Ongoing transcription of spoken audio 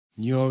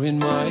You're in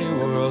my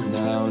world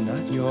now,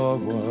 not your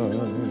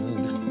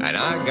world. And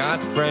I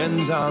got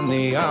friends on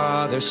the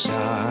other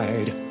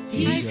side.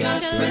 He's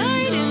got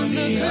friends on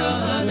the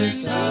other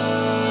side.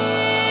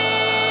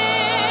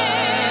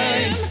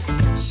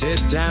 Sit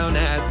down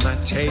at my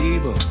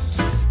table.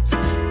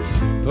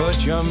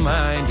 Put your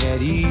mind at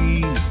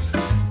ease.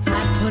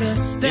 I put a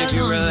spell if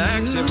you on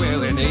relax, you. it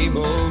will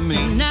enable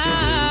me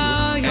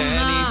Now to do you're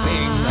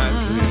anything mine. I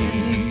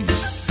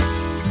please.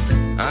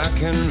 I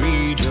can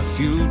read your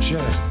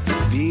future.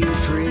 Be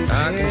prepared.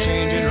 I can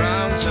change it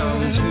round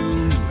some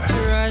too. I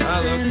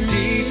look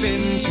deep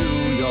into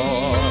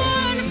your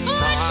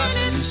heart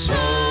and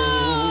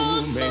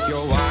soul. Make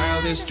your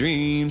wildest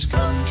dreams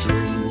come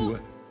true.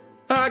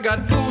 I got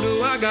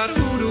voodoo, I got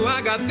hoodoo,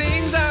 I got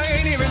things I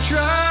ain't even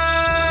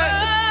tried.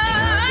 I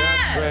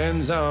got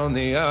friends on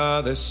the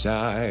other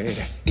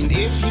side. And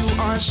if you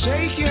are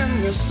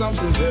shaking, there's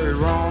something very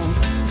wrong.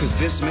 Cause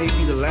this may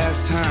be the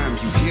last time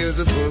you hear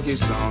the boogie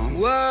song.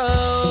 Whoa,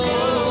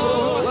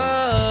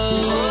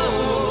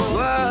 whoa,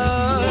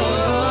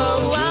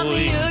 whoa, I'm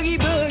the Oogie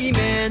Boogie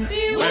Man.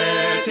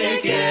 Beware,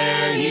 take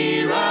care,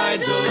 he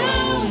rides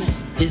alone.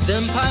 This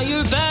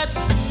vampire bat,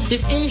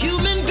 this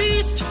inhuman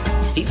beast,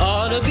 he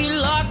ought to be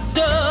locked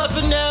up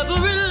and never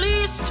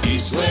released. He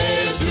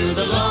swears through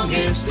the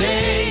longest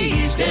day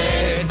he's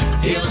dead.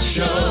 He'll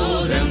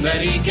show them that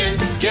he can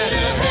get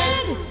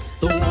ahead.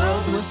 The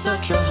world was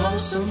such a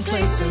wholesome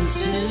place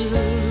until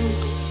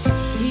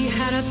He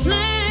had a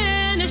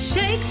plan to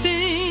shake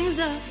things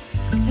up,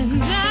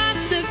 and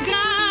that's the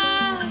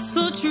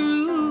gospel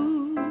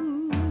truth.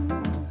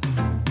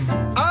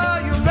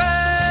 Are you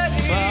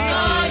ready?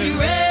 Are you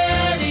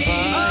ready?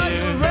 Are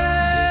you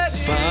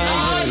ready?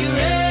 Are you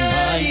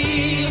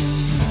ready?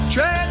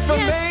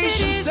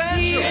 Transformation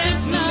Central.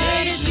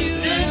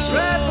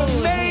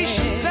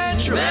 Reformation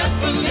Central.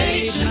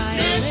 Reformation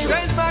Central.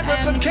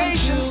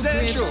 Transmogrification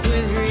Central.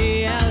 With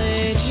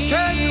reality.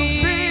 Can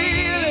you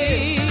feel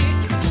it?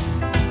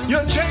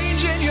 You're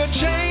changing, you're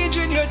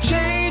changing, you're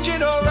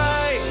changing,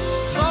 alright.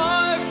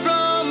 Far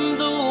from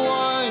the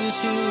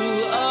ones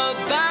who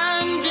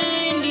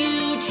abandoned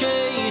you,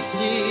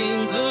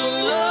 chasing the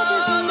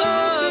love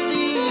of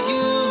these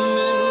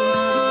humans.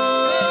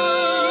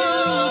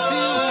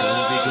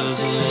 Cause they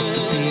goes along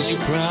the things you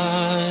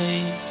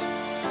prize.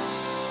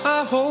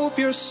 I hope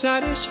you're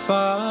satisfied.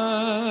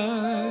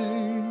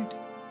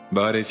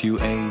 But if you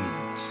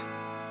ain't,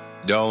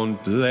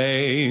 don't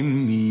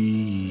blame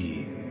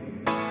me.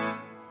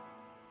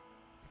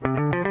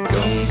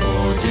 Don't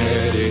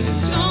forget it.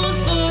 Don't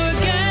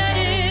forget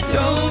it.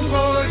 Don't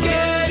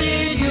forget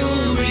it.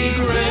 You'll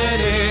regret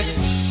it.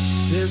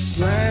 This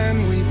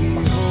land we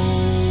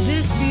behold.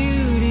 This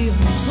beauty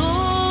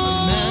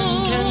untold.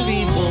 Man can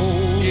be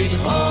bold It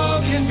all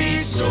can be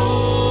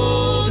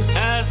sold.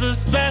 As a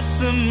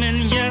specimen,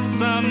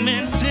 yes, I'm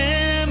intimidating.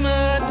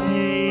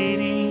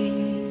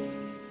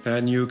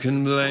 And you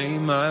can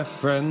blame my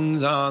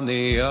friends on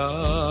the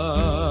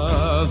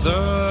other